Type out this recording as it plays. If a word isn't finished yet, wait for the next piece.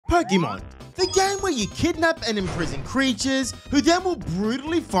Pokémon, the game where you kidnap and imprison creatures who then will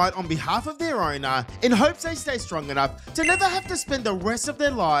brutally fight on behalf of their owner in hopes they stay strong enough to never have to spend the rest of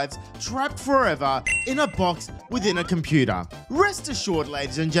their lives trapped forever in a box within a computer. Rest assured,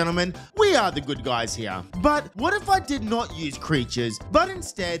 ladies and gentlemen, we are the good guys here. But what if I did not use creatures, but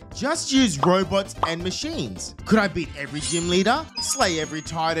instead just use robots and machines? Could I beat every gym leader, slay every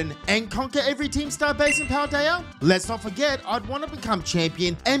titan, and conquer every Team Star base in Paldea? Let's not forget, I'd want to become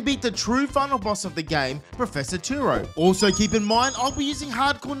champion and beat the true final boss of the game, Professor Turo. Also keep in mind, I'll be using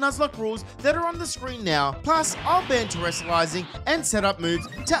hardcore Nuzlocke rules that are on the screen now, plus I'll ban terrestrializing and set up moves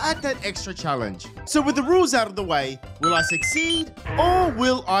to add that extra challenge. So with the rules out of the way, will I succeed or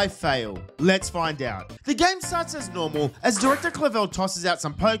will I fail? Let's find out. The game starts as normal as Director Clavel tosses out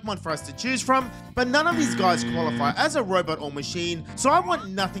some Pokemon for us to choose from, but none of these guys qualify as a robot or machine, so I want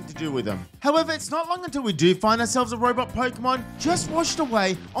nothing to do with them. However, it's not long until we do find ourselves a robot Pokemon just washed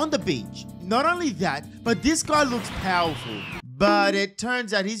away on the beach. Not only that, but this guy looks powerful. But it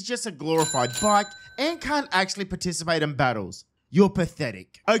turns out he's just a glorified bike and can't actually participate in battles. You're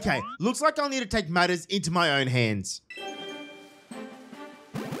pathetic. Okay, looks like I'll need to take matters into my own hands.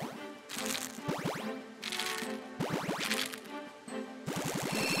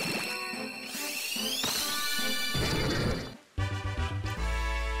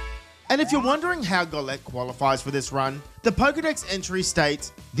 And if you're wondering how Golett qualifies for this run, the Pokédex entry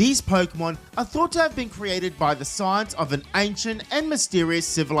states, these Pokemon are thought to have been created by the science of an ancient and mysterious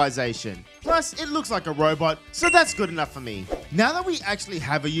civilization. Plus, it looks like a robot, so that's good enough for me. Now that we actually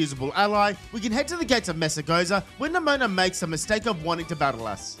have a usable ally, we can head to the gates of Mesagoza when Nemona makes the mistake of wanting to battle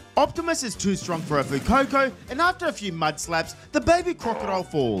us. Optimus is too strong for a Fuecoco, and after a few mud slaps, the baby crocodile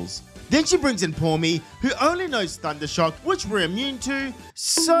falls. Then she brings in Pawmi, who only knows Thunder Shock, which we're immune to,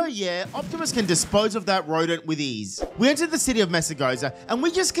 so yeah, Optimus can dispose of that rodent with ease. We enter the city of Mesagoza, and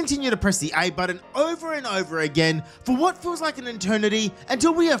we just continue to press the A button over and over again for what feels like an eternity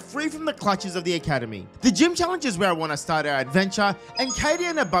until we are free from the clutches of the Academy. The gym challenge is where I want to start our adventure, and Katie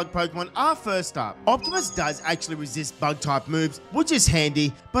and her bug Pokemon are first up. Optimus does actually resist bug type moves, which is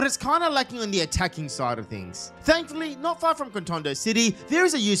handy, but it's kinda lacking on the attacking side of things. Thankfully, not far from Contondo City, there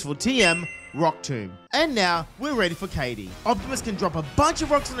is a useful TM, Rock Tomb. And now, we're ready for Katie. Optimus can drop a bunch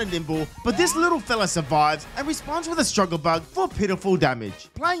of rocks on a Nimble, but this little fella survives and responds with a Struggle Bug for pitiful damage.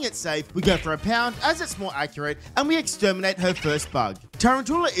 Playing it safe, we go for a pound as it's more accurate, and we exterminate her first bug.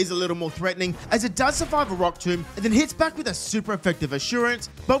 Tarantula is a little more threatening as it does survive a Rock Tomb and then hits back with a super effective Assurance,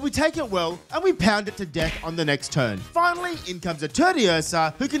 but we take it well and we pound it to death on the next turn. Finally, in comes a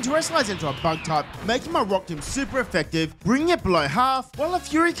Turtiosa who can terrestrialize into a bug type, making my Rock Tomb super effective, bringing it below half, while a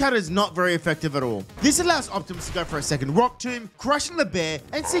Fury Cutter is not very effective at all. This allows Optimus to go for a second Rock Tomb, crushing the bear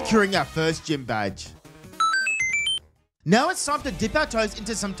and securing our first gym badge. Now it's time to dip our toes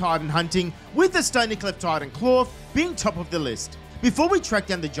into some Titan hunting, with the Stony Cliff Titan Claw being top of the list. Before we track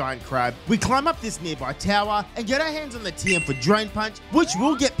down the giant crab, we climb up this nearby tower and get our hands on the TM for Drain Punch, which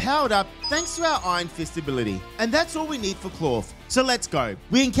will get powered up thanks to our Iron Fist ability. And that's all we need for Clawth. So let's go.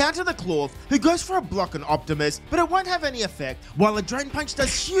 We encounter the Clawth, who goes for a block on Optimus, but it won't have any effect, while a Drain Punch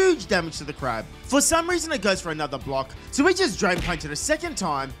does huge damage to the crab. For some reason it goes for another block, so we just Drain Punch it a second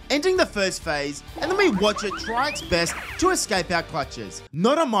time, ending the first phase, and then we watch it try its best to escape our clutches.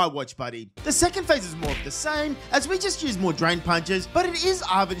 Not on my watch, buddy. The second phase is more of the same, as we just use more Drain Punches, but it is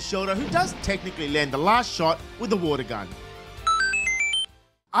Arvin's shoulder who does technically land the last shot with the water gun.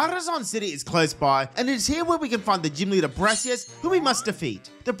 Artisan City is close by, and it is here where we can find the gym leader Brassius, who we must defeat.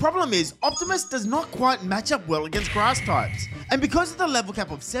 The problem is, Optimus does not quite match up well against grass types, and because of the level cap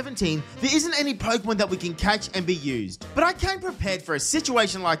of 17, there isn't any Pokemon that we can catch and be used. But I came prepared for a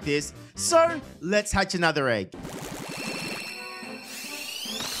situation like this, so let's hatch another egg.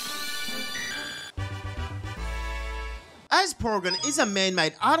 As Porygon is a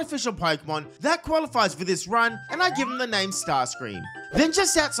man-made artificial Pokemon that qualifies for this run, and I give him the name Starscream. Then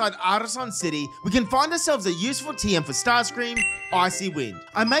just outside Artisan City, we can find ourselves a useful TM for Starscream, Icy Wind.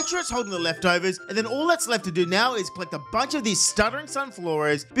 I make sure it's holding the leftovers, and then all that's left to do now is collect a bunch of these stuttering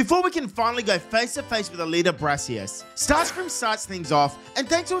Sunfloras before we can finally go face to face with the leader Brassius. Starscream starts things off, and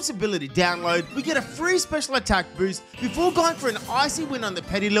thanks to its ability download, we get a free special attack boost before going for an Icy Wind on the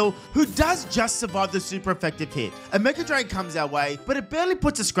Petilil, who does just survive the super effective hit. A Mega Drain comes our way, but it barely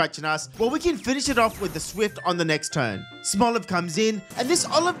puts a scratch on us, while we can finish it off with the Swift on the next turn. Smoliv comes in, and this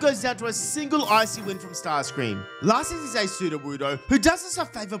Olive goes down to a single Icy Wind from Starscream. Last is a Sudowoodo, who does us a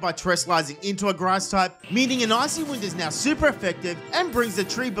favor by terrestrializing into a grass type, meaning an Icy Wind is now super effective and brings the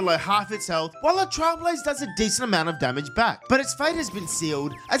tree below half its health, while a Trailblaze does a decent amount of damage back. But its fate has been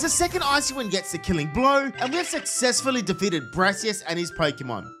sealed, as a second Icy Wind gets the killing blow, and we have successfully defeated Brassius and his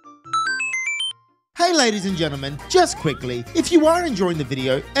Pokemon. Hey ladies and gentlemen, just quickly, if you are enjoying the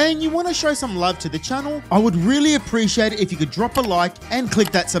video and you want to show some love to the channel, I would really appreciate it if you could drop a like and click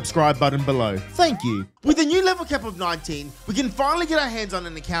that subscribe button below. Thank you. With a new level cap of 19, we can finally get our hands on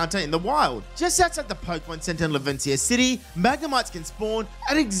an encounter in the wild. Just outside the Pokemon Center in Levencia City, Magnemites can spawn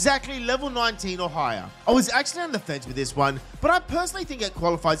at exactly level 19 or higher. I was actually on the fence with this one, but I personally think it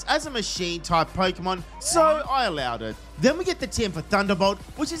qualifies as a machine type Pokemon, so I allowed it. Then we get the TM for Thunderbolt,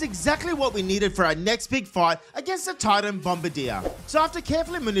 which is exactly what we needed for our next big fight against the Titan Bombardier. So after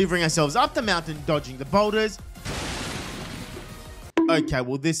carefully maneuvering ourselves up the mountain, dodging the boulders, okay,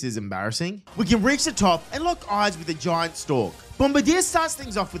 well this is embarrassing, we can reach the top and lock eyes with a giant stalk. Bombardier starts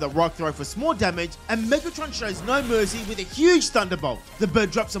things off with a rock throw for small damage, and Megatron shows no mercy with a huge Thunderbolt. The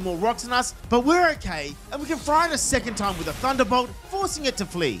bird drops some more rocks on us, but we're okay, and we can fry it a second time with a Thunderbolt, forcing it to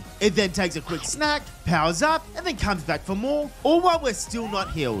flee. It then takes a quick snack, powers up, and then comes back for more, all while we're still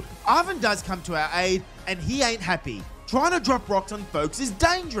not healed. Arven does come to our aid, and he ain't happy. Trying to drop rocks on folks is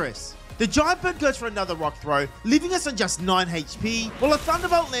dangerous. The giant bird goes for another rock throw, leaving us on just 9 HP, while a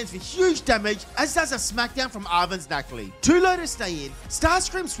Thunderbolt lands for huge damage, as does a smackdown from Arven's Knackley. Too low to stay in,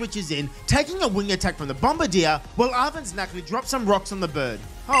 Starscream switches in, taking a wing attack from the Bombardier, while Arven's Knackley drops some rocks on the bird.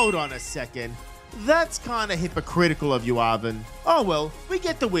 Hold on a second. That's kinda hypocritical of you, Arven. Oh well, we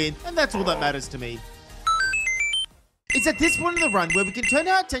get the win, and that's all that matters to me. It's at this point in the run where we can turn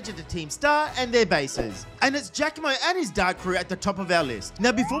our attention to Team Star and their bases. And it's Giacomo and his Dark Crew at the top of our list.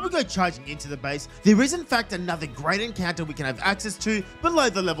 Now before we go charging into the base, there is in fact another great encounter we can have access to below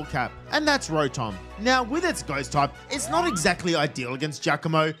the level cap, and that's Rotom. Now with its ghost type, it's not exactly ideal against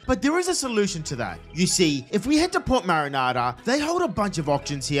Giacomo, but there is a solution to that. You see, if we head to Port Marinada, they hold a bunch of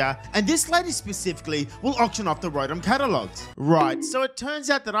auctions here, and this lady specifically will auction off the Rotom catalogs. Right, so it turns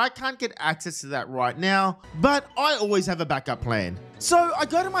out that I can't get access to that right now, but I always have a backup plan. So I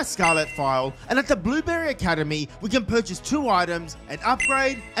go to my Scarlet file, and at the Blueberry Academy, we can purchase 2 items, an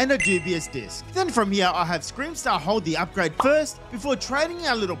upgrade, and a dubious disc. Then from here, I have Screamstar hold the upgrade first, before trading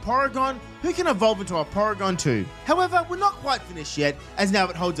our little Porygon, who can evolve into a Porygon 2. However, we're not quite finished yet, as now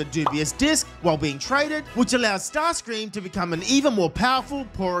it holds a dubious disc while being traded, which allows Starscream to become an even more powerful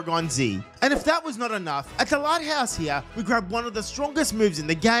Porygon Z. And if that was not enough, at the lighthouse here, we grab one of the strongest moves in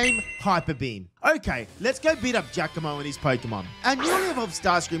the game, Hyper Beam. Okay, let's go beat up Giacomo and his Pokemon. Our newly evolved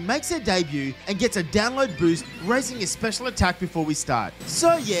Starscream makes their debut and gets a download boost, raising his special attack before we start.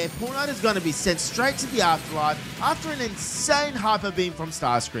 So yeah, Paul Knight is going to be sent straight to the afterlife after an insane Hyper Beam from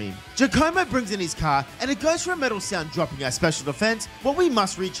Starscream. Giacomo brings in his car, and it goes for a metal sound, dropping our special defense, but we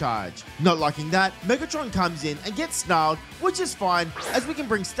must recharge. Not liking that, Megatron comes in and gets snarled, which is fine, as we can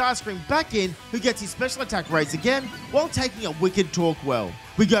bring Starscream back in, who gets his special attack raised again, while taking a wicked Torque well.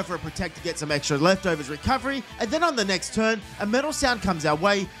 We go for a Protect to get some extra leftovers recovery, and then on the next turn, a metal sound comes our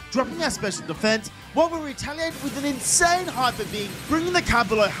way, dropping our special defense, while we retaliate with an insane Hyper Beam, bringing the car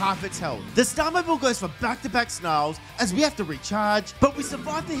below half its health. The Starmobile goes for back-to-back snarls, as we have to recharge, but we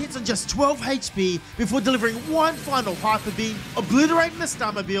survive the hits on just 12 HP before delivering one final Hyper Beam, obliterating the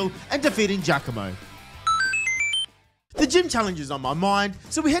Starmobile and defeating Giacomo. The gym challenge is on my mind,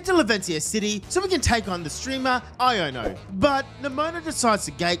 so we head to Levencia City so we can take on the streamer Iono. But Nemona decides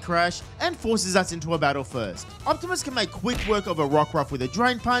to gate crash and forces us into a battle first. Optimus can make quick work of a Rockruff with a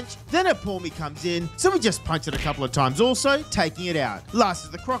Drain Punch, then a Pawmi comes in, so we just punch it a couple of times also, taking it out. Last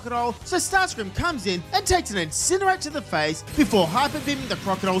is the Crocodile, so Starscream comes in and takes an Incinerate to the face before Hyper Beaming the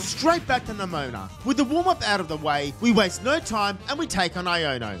Crocodile straight back to Nemona. With the warm-up out of the way, we waste no time and we take on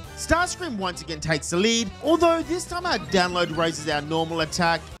Iono. Starscream once again takes the lead, although this time our download raises our normal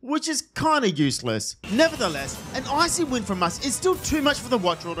attack, which is kinda useless. Nevertheless, an icy win from us is still too much for the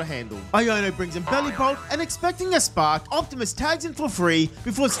Watchroll to handle. Iono brings in Belly Bolt, and expecting a spark, Optimus tags in for free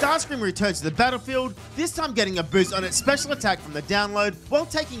before Starscream returns to the battlefield, this time getting a boost on its special attack from the download while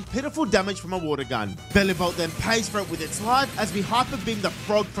taking pitiful damage from a water gun. Belly Bolt then pays for it with its life as we Hyper Beam the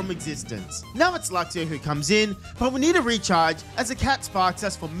frog from existence. Now it's Luxio who comes in, but we need a recharge as the cat sparks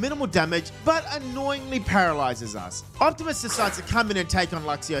us for minimal damage but annoyingly paralyzes us. Optimus decides to come in and take on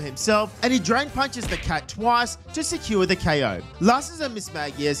Luxio himself, and he Drain Punches the cat twice to secure the KO. Last is a Miss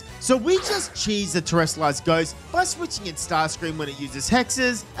Magius, so we just cheese the Terrestrialized Ghost by switching in Starscream when it uses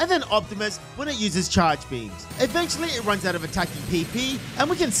Hexes, and then Optimus when it uses Charge Beams. Eventually it runs out of attacking PP, and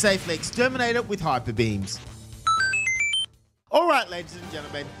we can safely exterminate it with Hyper Beams. Alright ladies and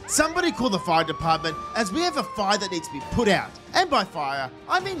gentlemen, somebody call the fire department as we have a fire that needs to be put out. And by fire,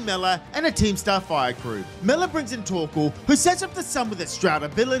 I mean Mela and a Team Star fire crew. Mela brings in Torkoal, who sets up the sun with its Drought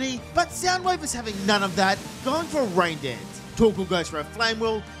ability, but Soundwave is having none of that, going for a Rain Dance. Torkoal goes for a Flame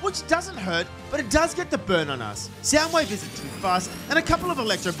Wheel, which doesn't hurt, but it does get the burn on us. Soundwave isn't too fast, and a couple of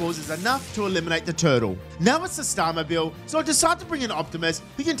Electro Balls is enough to eliminate the turtle. Now it's the Starmobile, so I decide to bring in Optimus,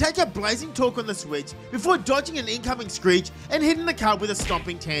 who can take a Blazing Torque on the switch before dodging an incoming Screech and hitting the car with a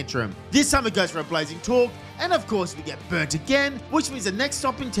Stomping Tantrum. This time it goes for a Blazing Torque, and of course we get burnt again, which means the next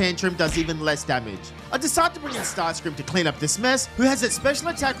Stomping Tantrum does even less damage. I decide to bring in Starscream to clean up this mess, who has its special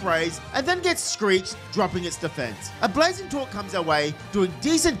attack raised and then gets Screeched, dropping its defense. A Blazing Torque comes our way, doing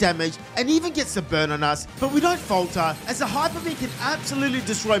decent damage and even gets the burn on us, but we don't falter as the Hyper Beam can absolutely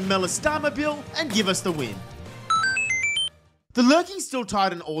destroy Mella's Starmobile and give us the win. The lurking Steel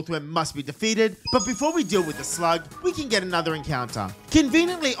Titan Orthworm must be defeated, but before we deal with the Slug, we can get another encounter.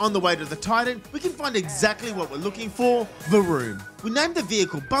 Conveniently on the way to the Titan, we can find exactly what we're looking for, the room. We named the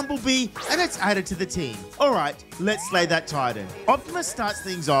vehicle Bumblebee, and it's added to the team. Alright, let's slay that Titan. Optimus starts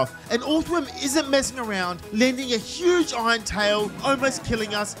things off, and Orthworm isn't messing around, landing a huge Iron Tail, almost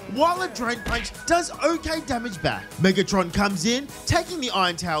killing us, while a Drain Punch does okay damage back. Megatron comes in, taking the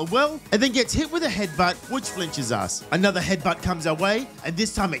Iron Tail well, and then gets hit with a headbutt, which flinches us. Another headbutt comes our way, and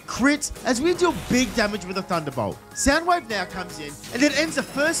this time it crits, as we deal big damage with a Thunderbolt. Soundwave now comes in, and it ends the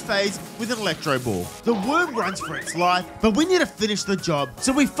first phase with an Electro Ball. The worm runs for its life, but we need to finish the job,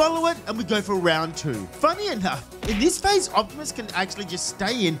 so we follow it and we go for round 2. Funny enough, in this phase Optimus can actually just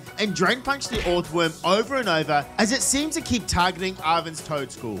stay in and Drain Punch the Orthworm over and over, as it seems to keep targeting Arven's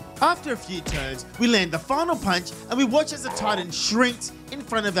Toadstool. After a few turns, we land the final punch and we watch as the Titan shrinks in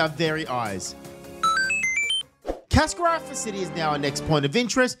front of our very eyes. Cascarafa City is now our next point of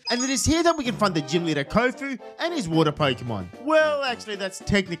interest, and it is here that we can find the gym leader Kofu and his water Pokemon. Well, actually that's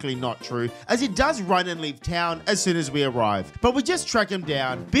technically not true, as he does run and leave town as soon as we arrive. But we just track him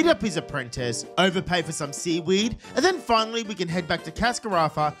down, beat up his apprentice, overpay for some seaweed, and then finally we can head back to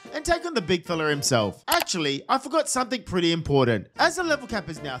Cascarafa and take on the big fella himself. Actually, I forgot something pretty important. As the level cap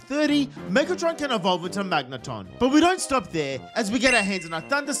is now 30, Megatron can evolve into Magneton. But we don't stop there, as we get our hands on our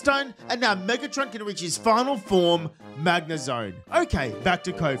Thunderstone, and now Megatron can reach his final form, Magnezone. Okay, back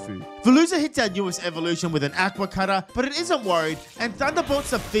to Kofu. Veluza hits our newest evolution with an Aqua Cutter, but it isn't worried and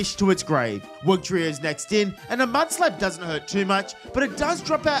thunderbolts a fish to its grave. Wugtrio is next in, and a Mud Slap doesn't hurt too much, but it does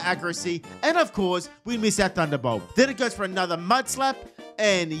drop our accuracy, and of course, we miss our Thunderbolt. Then it goes for another Mud Slap,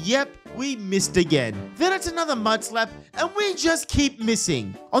 and yep, we missed again. Then it's another Mud Slap, and we just keep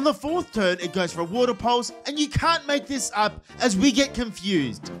missing. On the 4th turn, it goes for a Water Pulse, and you can't make this up as we get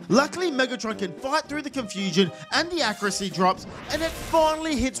confused. Luckily, Megatron can fight through the confusion, and the accuracy drops, and it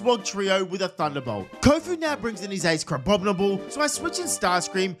finally hits Wugtrio with a Thunderbolt. Kofu now brings in his ace Crabominable, so I switch in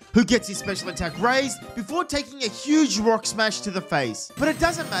Starscream, who gets his special attack raised before taking a huge Rock Smash to the face. But it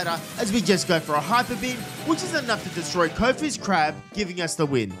doesn't matter, as we just go for a Hyper Beam, which is enough to destroy Kofu's crab, giving us the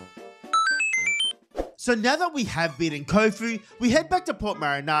win. So now that we have beaten Kofu, we head back to Port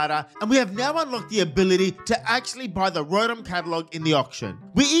Marinata, and we have now unlocked the ability to actually buy the Rotom catalog in the auction.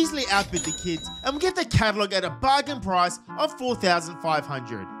 We easily outbid the kids, and we get the catalog at a bargain price of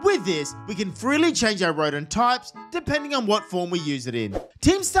 4,500. With this, we can freely change our Rotom types depending on what form we use it in.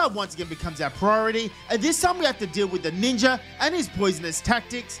 Team Star once again becomes our priority, and this time we have to deal with the ninja and his poisonous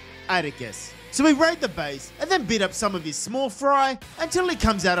tactics, Atticus. So we raid the base and then beat up some of his small fry until he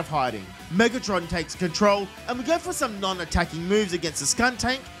comes out of hiding. Megatron takes control, and we go for some non-attacking moves against the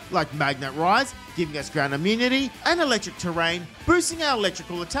Skuntank, like Magnet Rise, giving us ground immunity, and Electric Terrain, boosting our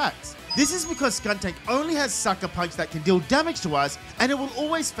electrical attacks. This is because Skuntank only has Sucker Punch that can deal damage to us, and it will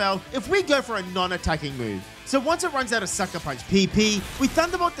always fail if we go for a non-attacking move. So once it runs out of Sucker Punch PP, we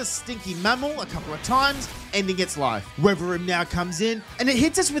Thunderbolt the Stinky Mammal a couple of times, ending its life. Weather Room now comes in, and it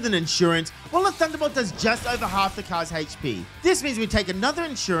hits us with an Insurance, while the Thunderbolt does just over half the car's HP. This means we take another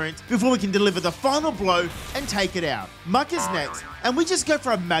Insurance before we can deliver the final blow and take it out. Muck is next, and we just go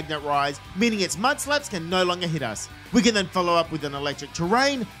for a Magnet Rise, meaning its Mud Slaps can no longer hit us. We can then follow up with an Electric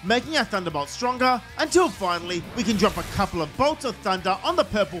Terrain, making our Thunderbolt stronger, until finally we can drop a couple of bolts of thunder on the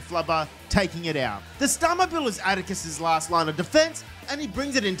purple Flubber, taking it out. The Starmobile is Atticus' last line of defense, and he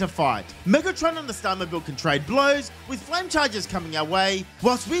brings it into fight. Megatron and the Starmobile can trade blows, with flame charges coming our way,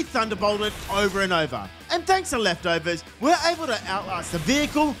 whilst we Thunderbolt it over and over. And thanks to leftovers, we're able to outlast the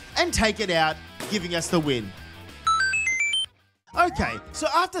vehicle and take it out, giving us the win. Okay, so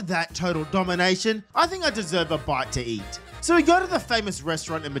after that total domination, I think I deserve a bite to eat. So we go to the famous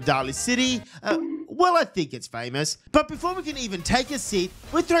restaurant in Medali City. Well, I think it's famous. But before we can even take a seat,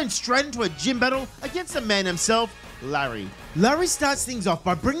 we're thrown straight into a gym battle against the man himself, Larry. Larry starts things off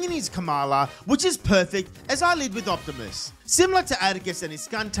by bringing his Kamala, which is perfect as I lead with Optimus. Similar to Atticus and his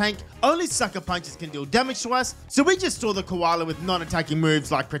Skuntank, only Sucker Punches can deal damage to us, so we just store the Koala with non-attacking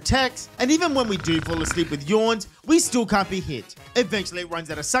moves like Protects, and even when we do fall asleep with Yawns, we still can't be hit. Eventually it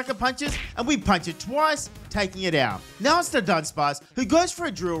runs out of Sucker Punches, and we punch it twice, taking it out. Now it's the Dunsparce, who goes for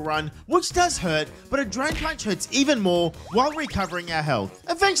a drill run, which does hurt, but a Drain Punch hurts even more while recovering our health.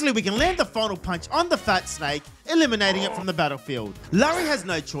 Eventually we can land the final punch on the Fat Snake, eliminating it from the battlefield. Larry has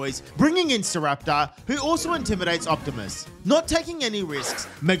no choice, bringing in Staraptor, who also intimidates Optimus. Not taking any risks,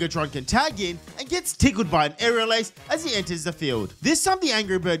 Megatron can tag in and gets tickled by an aerial ace as he enters the field. This time the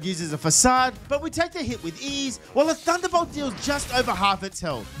Angry Bird uses a facade, but we take the hit with ease, while a Thunderbolt deals just over half its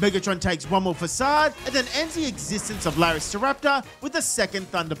health. Megatron takes one more facade, and then ends the existence of Larry's Staraptor with a second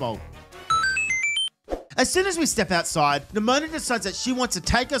Thunderbolt. As soon as we step outside, Nemona decides that she wants to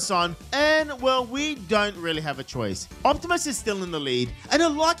take us on, and well, we don't really have a choice. Optimus is still in the lead, and a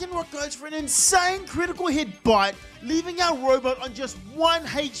Lycanroc goes for an insane critical hit bite, leaving our robot on just 1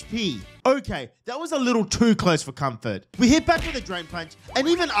 HP. Okay, that was a little too close for comfort. We hit back with a Drain Punch, and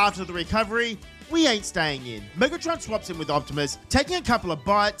even after the recovery, we ain't staying in. Megatron swaps in with Optimus, taking a couple of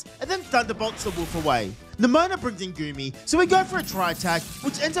bites, and then Thunderbolts the wolf away. Nemona brings in Goomy, so we go for a Tri-Attack,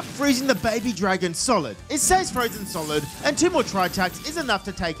 which ends up freezing the baby dragon solid. It stays frozen solid, and 2 more Tri-Attacks is enough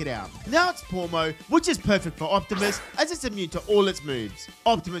to take it out. Now it's Pormo, which is perfect for Optimus, as it's immune to all its moves.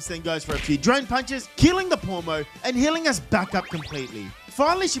 Optimus then goes for a few Drain Punches, killing the Pormo, and healing us back up completely.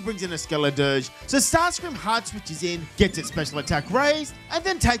 Finally, she brings in a Skeledirge, so Starscream hard switches in, gets its special attack raised, and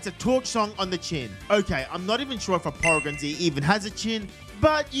then takes a Torch Song on the chin. Okay, I'm not even sure if a Porygon Z even has a chin,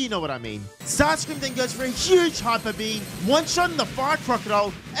 but you know what I mean. Starscream then goes for a huge Hyper Beam, one-shotting the Fire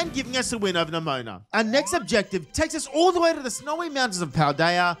Crocodile, and giving us a win over Nemona. Our next objective takes us all the way to the snowy mountains of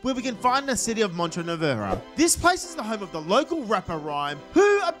Paldea, where we can find the city of Montenovera. This place is the home of the local rapper Rhyme,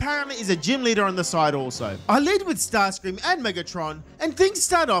 who apparently is a gym leader on the side also. I lead with Starscream and Megatron, and things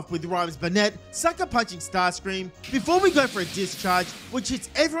start off with Rhyme's Banette sucker punching Starscream before we go for a discharge, which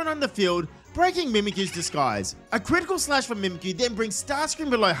hits everyone on the field, breaking Mimikyu's disguise. A critical slash from Mimikyu then brings Starscream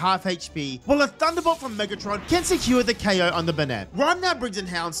below half HP, while a Thunderbolt from Megatron can secure the KO on the Banette. Rhyme now brings in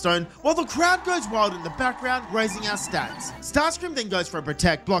Houndstone, while the crowd goes wild in the background, raising our stats. Starscream then goes for a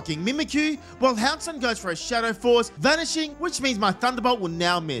Protect, blocking Mimikyu, while Houndstone goes for a Shadow Force, vanishing, which means my Thunderbolt will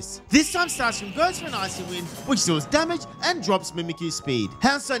now miss. This time Starscream goes for an Icy Wind, which deals damage and drops Mimikyu's speed.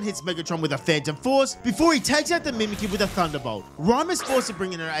 Houndstone hits Megatron with a Phantom Force, before he takes out the Mimikyu with a Thunderbolt. Rhyme is forced to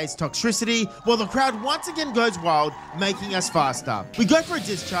bring in an Ace Toxtricity, while the crowd once again goes wild, making us faster. We go for a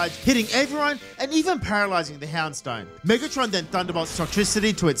discharge, hitting everyone and even paralyzing the Houndstone. Megatron then Thunderbolts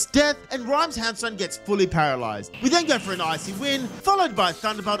Toxtricity to its death, and Rhyme's Houndstone gets fully paralyzed. We then go for an Icy Wind, followed by a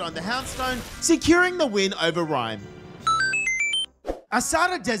Thunderbolt on the Houndstone, securing the win over Rhyme.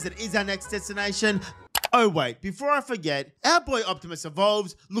 Asada Desert is our next destination. Oh wait, before I forget, our boy Optimus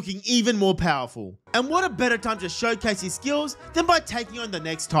evolves, looking even more powerful. And what a better time to showcase his skills than by taking on the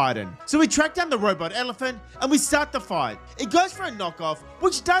next Titan. So we track down the robot elephant, and we start the fight. It goes for a knockoff,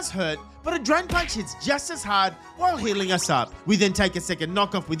 which does hurt, but a Drain Punch hits just as hard while healing us up. We then take a second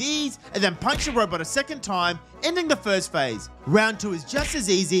knockoff with ease, and then punch the robot a second time, ending the first phase. Round 2 is just as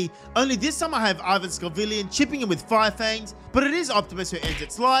easy, only this time I have Ivan Scorvillian chipping in with Fire Fangs, but it is Optimus who ends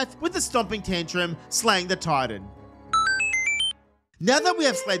its life with the Stomping Tantrum, slaying the Titan. Now that we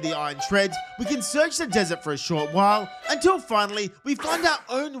have slayed the Iron Shreds, we can search the desert for a short while, until finally we find our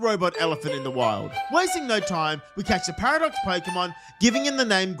own robot elephant in the wild. Wasting no time, we catch the Paradox Pokemon, giving him the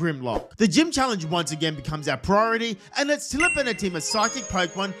name Grimlock. The gym challenge once again becomes our priority, and it's Tulip and a team of psychic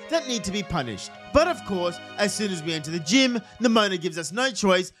Pokemon that need to be punished. But of course, as soon as we enter the gym, Nemona gives us no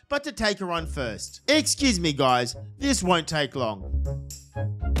choice but to take her on first. Excuse me guys, this won't take long.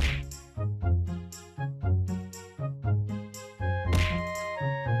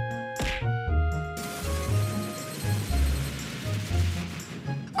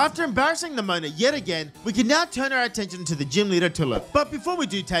 After embarrassing Nemona yet again, we can now turn our attention to the gym leader Tulip. But before we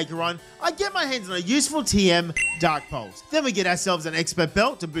do take her on, I get my hands on a useful TM, Dark Pulse. Then we get ourselves an Expert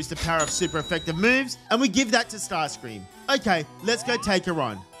Belt to boost the power of super effective moves, and we give that to Starscream. Okay, let's go take her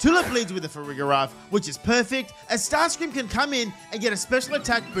on. Tulip leads with a Farigiraf, which is perfect, as Starscream can come in and get a special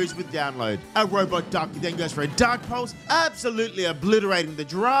attack boost with Download. Our Robot Duck then goes for a Dark Pulse, absolutely obliterating the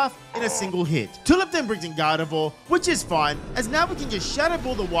Giraffe in a single hit. Tulip then brings in Gardevoir, which is fine, as now we can just Shadow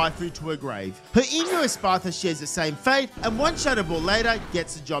Ball the waifu to her grave. Her Emu Espartha shares the same fate, and one Shadow Ball later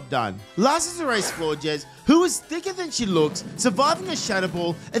gets the job done. Last is a race Florges, who is thicker than she looks, surviving a Shadow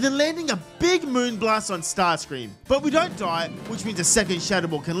Ball and then landing a big Moonblast on Starscream. But we don't die, which means a second Shadow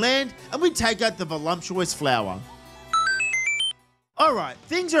Ball can land, and we take out the voluptuous flower. Alright,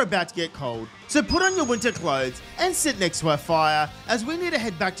 things are about to get cold, so put on your winter clothes and sit next to a fire as we need to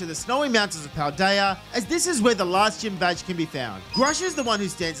head back to the snowy mountains of Paldea, as this is where the last gym badge can be found. Grush is the one who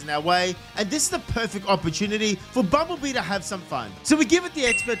stands in our way, and this is the perfect opportunity for Bumblebee to have some fun. So we give it the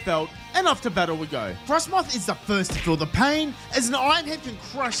expert belt, and off to battle we go. Frostmoth is the first to feel the pain, as an Iron Head can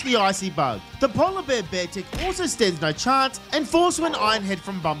crush the icy bug. The Polar Bear Beartick also stands no chance, and falls to an Iron Head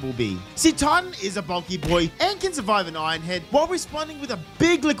from Bumblebee. See, Titan is a bulky boy, and can survive an Iron Head, while responding with a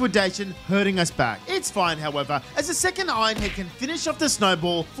big liquidation, hurting us back. It's fine, however, as the second Iron Head can finish off the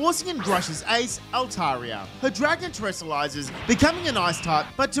snowball, forcing in Grush's ace, Altaria. Her Dragon terrestrializes, becoming an Ice type,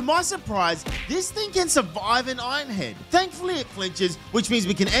 but to my surprise, this thing can survive an Iron Head. Thankfully it flinches, which means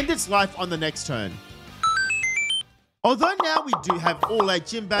we can end its life on the next turn. Although now we do have all 8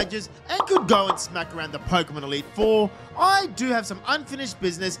 gym badges and could go and smack around the Pokemon Elite Four, I do have some unfinished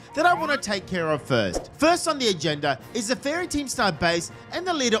business that I want to take care of first. First on the agenda is the Fairy Team Star base and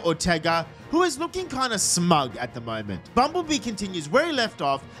the leader Ortega, who is looking kinda smug at the moment. Bumblebee continues where he left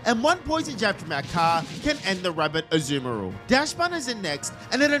off, and one poison jab from our car can end the rabbit Azumarill. Dashbun is in next,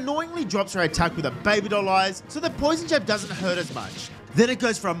 and it annoyingly drops her attack with a baby doll eyes, so the poison jab doesn't hurt as much. Then it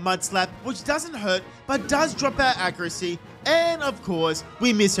goes for a mud slap, which doesn't hurt, but does drop our accuracy, and of course,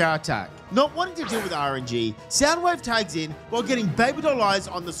 we miss our attack. Not wanting to deal with RNG, Soundwave tags in while getting baby doll eyes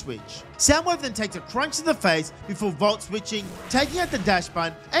on the switch. Soundwave then takes a crunch to the face before volt switching, taking out the dash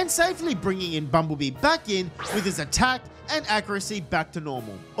button, and safely bringing in Bumblebee back in with his attack and accuracy back to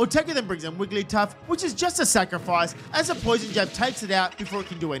normal. Ortega then brings in Wigglytuff, which is just a sacrifice as a poison jab takes it out before it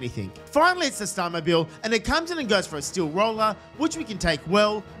can do anything. Finally, it's the Starmobile, and it comes in and goes for a steel roller, which we can take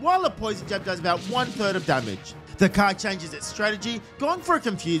well, while a poison jab does about 1/3 of damage. The car changes its strategy, going for a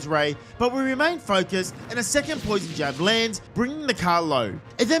Confuse Ray, but we remain focused and a second poison jab lands, bringing the car low.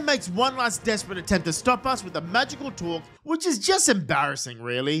 It then makes one last desperate attempt to stop us with a magical torque, which is just embarrassing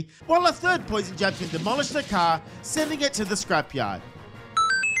really, while a third poison jab can demolish the car, sending it to the scrapyard.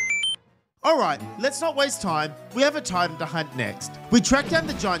 Alright, let's not waste time, we have a Titan to hunt next. We track down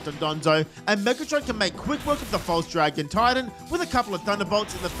the giant Dondonzo, and Megatron can make quick work of the false dragon Titan with a couple of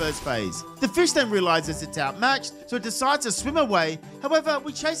Thunderbolts in the first phase. The fish then realizes it's outmatched, so it decides to swim away, however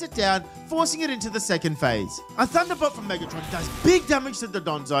we chase it down, forcing it into the second phase. A Thunderbolt from Megatron does big damage to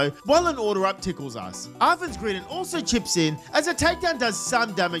Dondonzo, while an Order Up tickles us. Arvin's Greedent also chips in, as a takedown does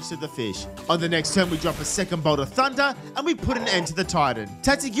some damage to the fish. On the next turn we drop a second bolt of thunder, and we put an end to the Titan.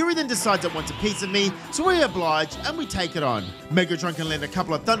 Tatsugiri then decides it wants a piece of me, so we oblige and we take it on. Megatron can land a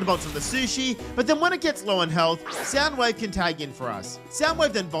couple of Thunderbolts on the sushi, but then when it gets low on health, Soundwave can tag in for us.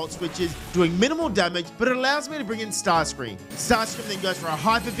 Soundwave then volt switches, doing minimal damage, but it allows me to bring in Starscream. Starscream then goes for a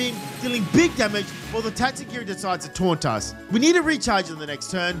Hyper Beam, dealing big damage, while the Tatsugiri decides to taunt us. We need to recharge on the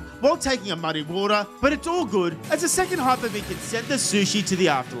next turn, while taking a Muddy Water, but it's all good, as the second Hyper Beam can send the sushi to the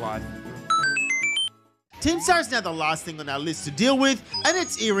afterlife. Team Star is now the last thing on our list to deal with, and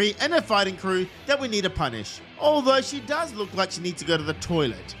it's Eerie and her fighting crew that we need to punish. Although she does look like she needs to go to the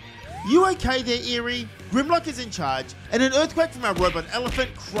toilet. You okay there, Eerie? Grimlock is in charge, and an earthquake from our robot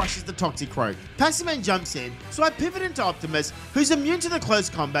elephant crushes the Toxicroak. Passiman jumps in, so I pivot into Optimus, who's immune to the close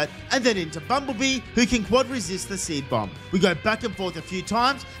combat, and then into Bumblebee, who can quad resist the Seed Bomb. We go back and forth a few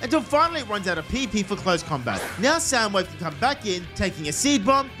times, until finally it runs out of PP for close combat. Now Soundwave can come back in, taking a Seed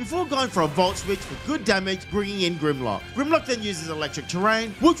Bomb, before going for a Volt Switch for good damage, bringing in Grimlock. Grimlock then uses Electric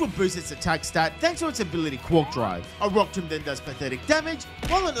Terrain, which will boost its attack stat thanks to its ability Quark Drive. A Rock Tomb then does pathetic damage,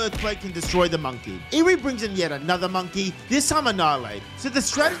 while an Earthquake can destroy the monkey. Eerie brings in yet another monkey, this time Annihilate. So the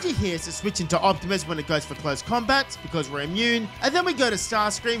strategy here is to switch into Optimus when it goes for close combats, because we're immune, and then we go to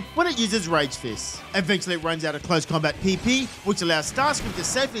Starscream when it uses Rage Fist. Eventually it runs out of close combat PP, which allows Starscream to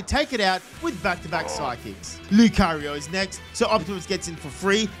safely take it out with back-to-back Psychics. Lucario is next, so Optimus gets in for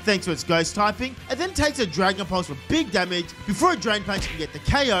free thanks to its Ghost typing, and then takes a Dragon Pulse for big damage before a Drain Punch can get the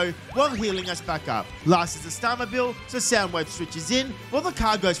KO while healing us back up. Last is the Starmobile, so Soundwave switches in while the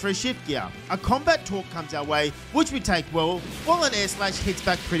car goes for a Shift Gear. A Combat Torque comes our way, which we take well, while an Air Slash hits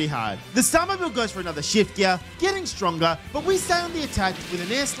back pretty hard. The Starmobile goes for another Shift Gear, getting stronger, but we stay on the attack with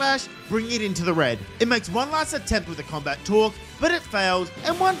an Air Slash, bringing it into the red. It makes one last attempt with a Combat Torque, but it fails,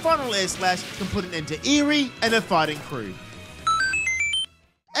 and one final Air Slash can put an end to Eerie and her fighting crew.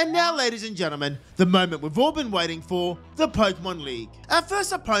 And now, ladies and gentlemen, The moment we've all been waiting for, the Pokemon League. Our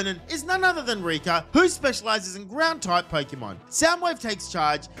first opponent is none other than Rika, who specializes in ground-type Pokemon. Soundwave takes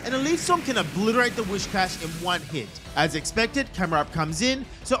charge, and a Leaf Storm can obliterate the Whiscash in one hit. As expected, Camera Up comes in,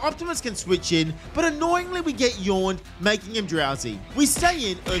 so Optimus can switch in, but annoyingly we get yawned, making him drowsy. We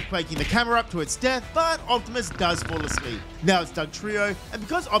stay in, earthquaking the Camera Up to its death, but Optimus does fall asleep. Now it's Dugtrio, and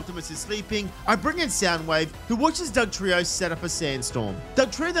because Optimus is sleeping, I bring in Soundwave, who watches Dugtrio set up a sandstorm.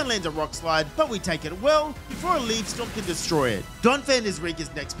 Dugtrio then lands a Rock Slide, but we take it well before a Leaf Storm can destroy it. Donphan is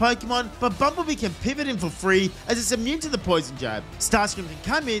Rika's next Pokemon, but Bumblebee can pivot in for free as it's immune to the Poison Jab. Starscream can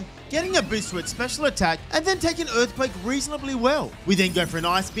come in, getting a boost to its special attack, and then take an Earthquake reasonably well. We then go for an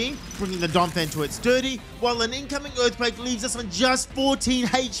Ice Beam, bringing the Donphan to its 30, while an incoming Earthquake leaves us on just 14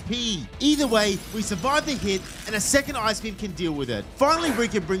 HP. Either way, we survive the hit, and a second Ice Beam can deal with it. Finally,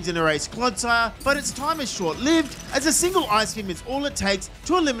 Rika brings in her ace Clodsire, but its time is short-lived, as a single Ice Beam is all it takes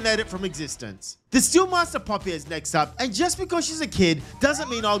to eliminate it from existence. The Steelmaster Poppy is next up, and just because she's a kid doesn't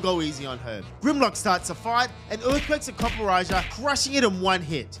mean I'll go easy on her. Grimlock starts a fight, and Earthquakes a Copperaja, crushing it in one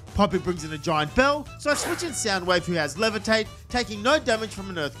hit. Poppy brings in a Giant Bell, so I switch in Soundwave, who has Levitate, taking no damage from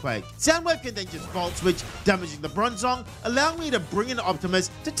an Earthquake. Soundwave can then just Volt Switch, damaging the Bronzong, allowing me to bring in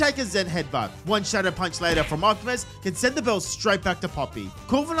Optimus to take a Zen Headbutt. One Shadow Punch later from Optimus can send the Bell straight back to Poppy.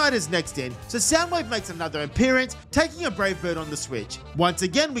 Corviknight is next in, so Soundwave makes another appearance, taking a Brave Bird on the switch. Once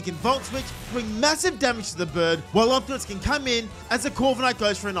again, we can Volt Switch, doing massive damage to the bird, while Optimus can come in as the Corviknight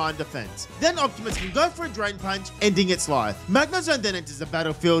goes for an Iron Defense. Then Optimus can go for a Drain Punch, ending its life. Magnezone then enters the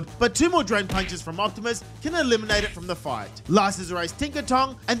battlefield, but two more Drain Punches from Optimus can eliminate it from the fight. Last is Erase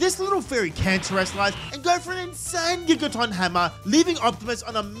Tinkaton, and this little fairy can Terrestrialize and go for an insane Gigaton Hammer, leaving Optimus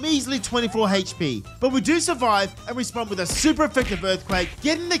on a measly 24 HP. But we do survive and respond with a super effective Earthquake,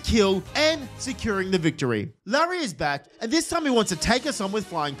 getting the kill and securing the victory. Larry is back, and this time he wants to take us on with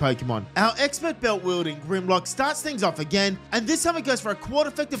flying Pokemon. Our expert belt-wielding Grimlock starts things off again, and this time it goes for a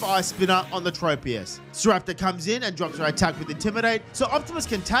quad-effective Ice Spinner on the Tropius. Staraptor comes in and drops her attack with Intimidate, so Optimus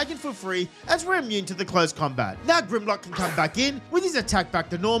can tag in for free as we're immune to the close combat. Now Grimlock can come back in with his attack back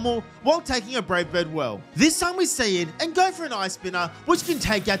to normal while taking a Brave Bird well. This time we stay in and go for an Ice Spinner, which can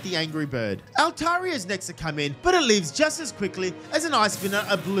take out the Angry Bird. Altaria is next to come in, but it leaves just as quickly as an Ice Spinner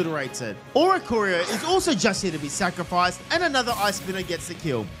obliterates it. Oricorio is also just here to be sacrificed, and another Ice Spinner gets the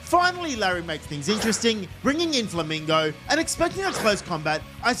kill. Finally, Larry makes things interesting, bringing in Flamingo, and expecting a close combat,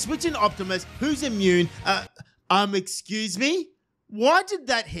 I switch in Optimus, who's immune. Excuse me? Why did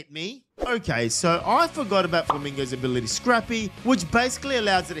that hit me? Okay, so I forgot about Flamingo's ability Scrappy, which basically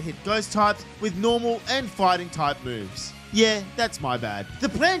allows it to hit ghost types with normal and fighting type moves. Yeah, that's my bad. The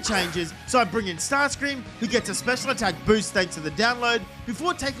plan changes, so I bring in Starscream, who gets a special attack boost thanks to the download,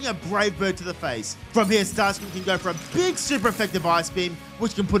 before taking a Brave Bird to the face. From here, Starscream can go for a big super effective Ice Beam,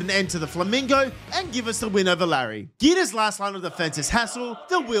 which can put an end to the Flamingo and give us the win over Larry. Gita's last line of defense is Hassel,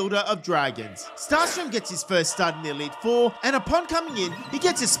 the wielder of dragons. Starscream gets his first start in the Elite Four, and upon coming in, he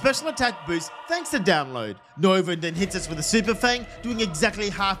gets his special attack boost thanks to download. Nova then hits us with a Super Fang, doing exactly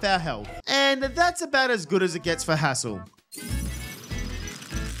half our health. And that's about as good as it gets for Hassel.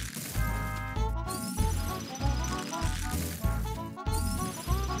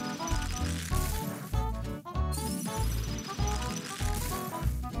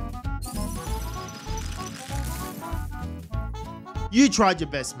 You tried your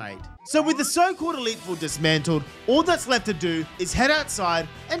best, mate. So with the so-called Elite Four dismantled, all that's left to do is head outside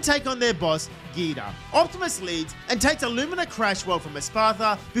and take on their boss, Gita. Optimus leads and takes a Lumina Crash Well from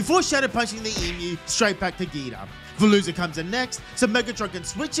Espartha before Shadow Punching the Emu straight back to Gita. Veluza comes in next, so Megatron can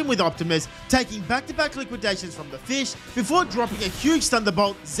switch in with Optimus, taking back-to-back liquidations from the fish before dropping a huge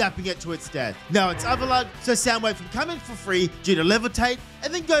Thunderbolt, zapping it to its death. Now it's Overlug, so Soundwave can come in for free due to Levitate,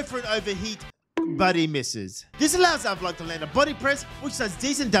 and then go for an Overheat, but he misses. This allows Overlug to land a Body Press, which does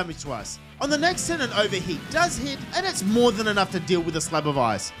decent damage to us. On the next turn, an Overheat does hit, and it's more than enough to deal with a slab of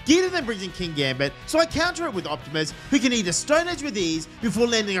ice. Gita then brings in King Gambit, so I counter it with Optimus, who can eat a Stone Edge with ease before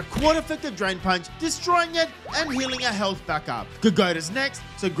landing a quad-effective Drain Punch, destroying it and healing our health back up. Gogota's next,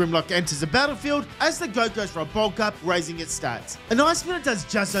 so Grimlock enters the battlefield as the Goat goes for a Bulk Up, raising its stats. An Ice Spinner does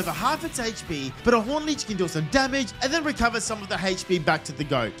just over half its HP, but a Horn Leech can deal some damage and then recover some of the HP back to the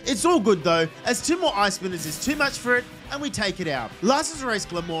Goat. It's all good though, as 2 more Ice Spinners is too much for it, and we take it out. Last is Erase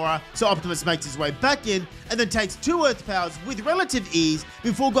Glamora, so Optimus makes his way back in and then takes 2 Earth Powers with relative ease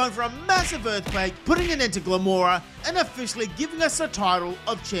before going for a massive Earthquake, putting an end to Glamora and officially giving us the title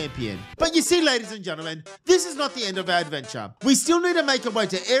of champion. But you see, ladies and gentlemen, this is not the end of our adventure. We still need to make our way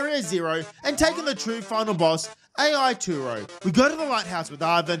to Area 0 and take on the true final boss, AI Turo. We go to the lighthouse with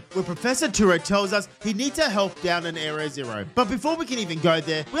Ivan, where Professor Turo tells us he needs our help down in Area 0. But before we can even go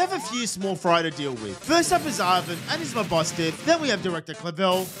there, we have a few small fry to deal with. First up is Ivan and his Mabostif. Then we have Director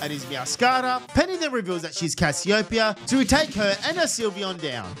Clavel and his Meowscarada. Penny then reveals that she's Cassiopeia, so we take her and her Sylveon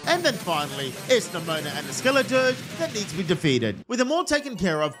down. And then finally, it's Nemona and the Skeleturge that needs to be defeated. With them all taken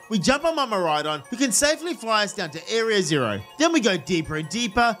care of, we jump on Mama Rhydon, who can safely fly us down to Area 0. Then we go deeper and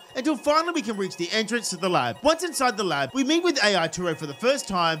deeper until finally we can reach the entrance to the lab. Once inside the lab, we meet with AI Turo for the first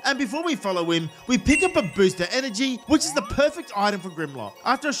time, and before we follow him, we pick up a booster energy, which is the perfect item for Grimlock.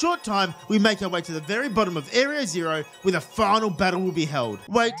 After a short time, we make our way to the very bottom of Area 0, where the final battle will be held.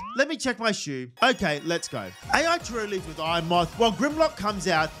 Wait, let me check my shoe. Okay, let's go. AI Turo leaves with Iron Moth, while Grimlock comes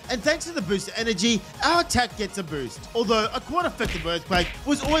out, and thanks to the booster energy, our attack gets a boost. Although a quite effective Earthquake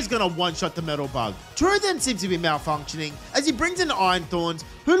was always going to one-shot the Metal Bug. Turo then seems to be malfunctioning, as he brings in Iron Thorns,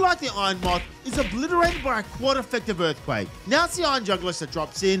 who, like the Iron Moth, is obliterated by a quite effective Earthquake. Now it's the Iron Juggler that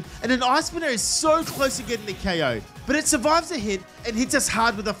drops in, and an Ice Spinner is so close to getting the KO, but it survives the hit and hits us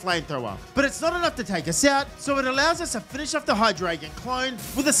hard with a Flamethrower. But it's not enough to take us out, so it allows us to finish off the Hydreigon clone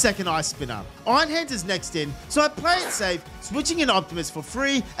with a second Ice Spinner. Iron Hands is next in, so I play it safe, switching in Optimus for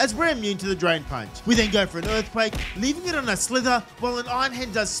free as we're immune to the Drain Punch. We then go for an Earthquake, leaving it on a Slither, while an Iron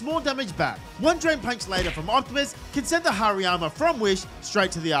Hand does small damage back. One Drain Punch later from Optimus can send the Hariyama from Wish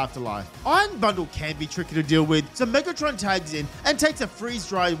straight to the afterlife. Iron Bundle can be tricky to deal with, so Megatron tags in and takes a Freeze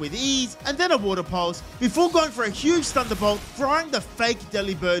Dry with ease, and then a Water Pulse, before going for a huge Thunderbolt, frying the fake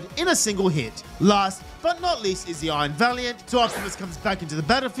Delibird in a single hit. Last but not least is the Iron Valiant, so Optimus comes back into the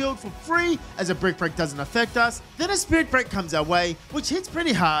battlefield for free as a Brick Break doesn't affect us. Then a Spirit Break comes our way, which hits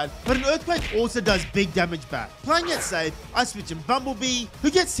pretty hard, but an Earthquake also does big damage back. Playing it safe, I switch in Bumblebee, who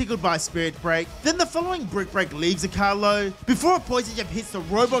gets tickled by a Spirit Break. Then the following Brick Break leaves the car low, before a Poison Jab hits the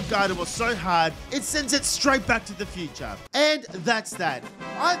Robot Gardevoir so hard, it sends it straight back to the future. And that's that.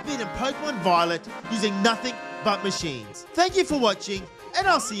 I've been in Pokemon Violet using nothing but machines. Thank you for watching, and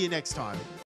I'll see you next time.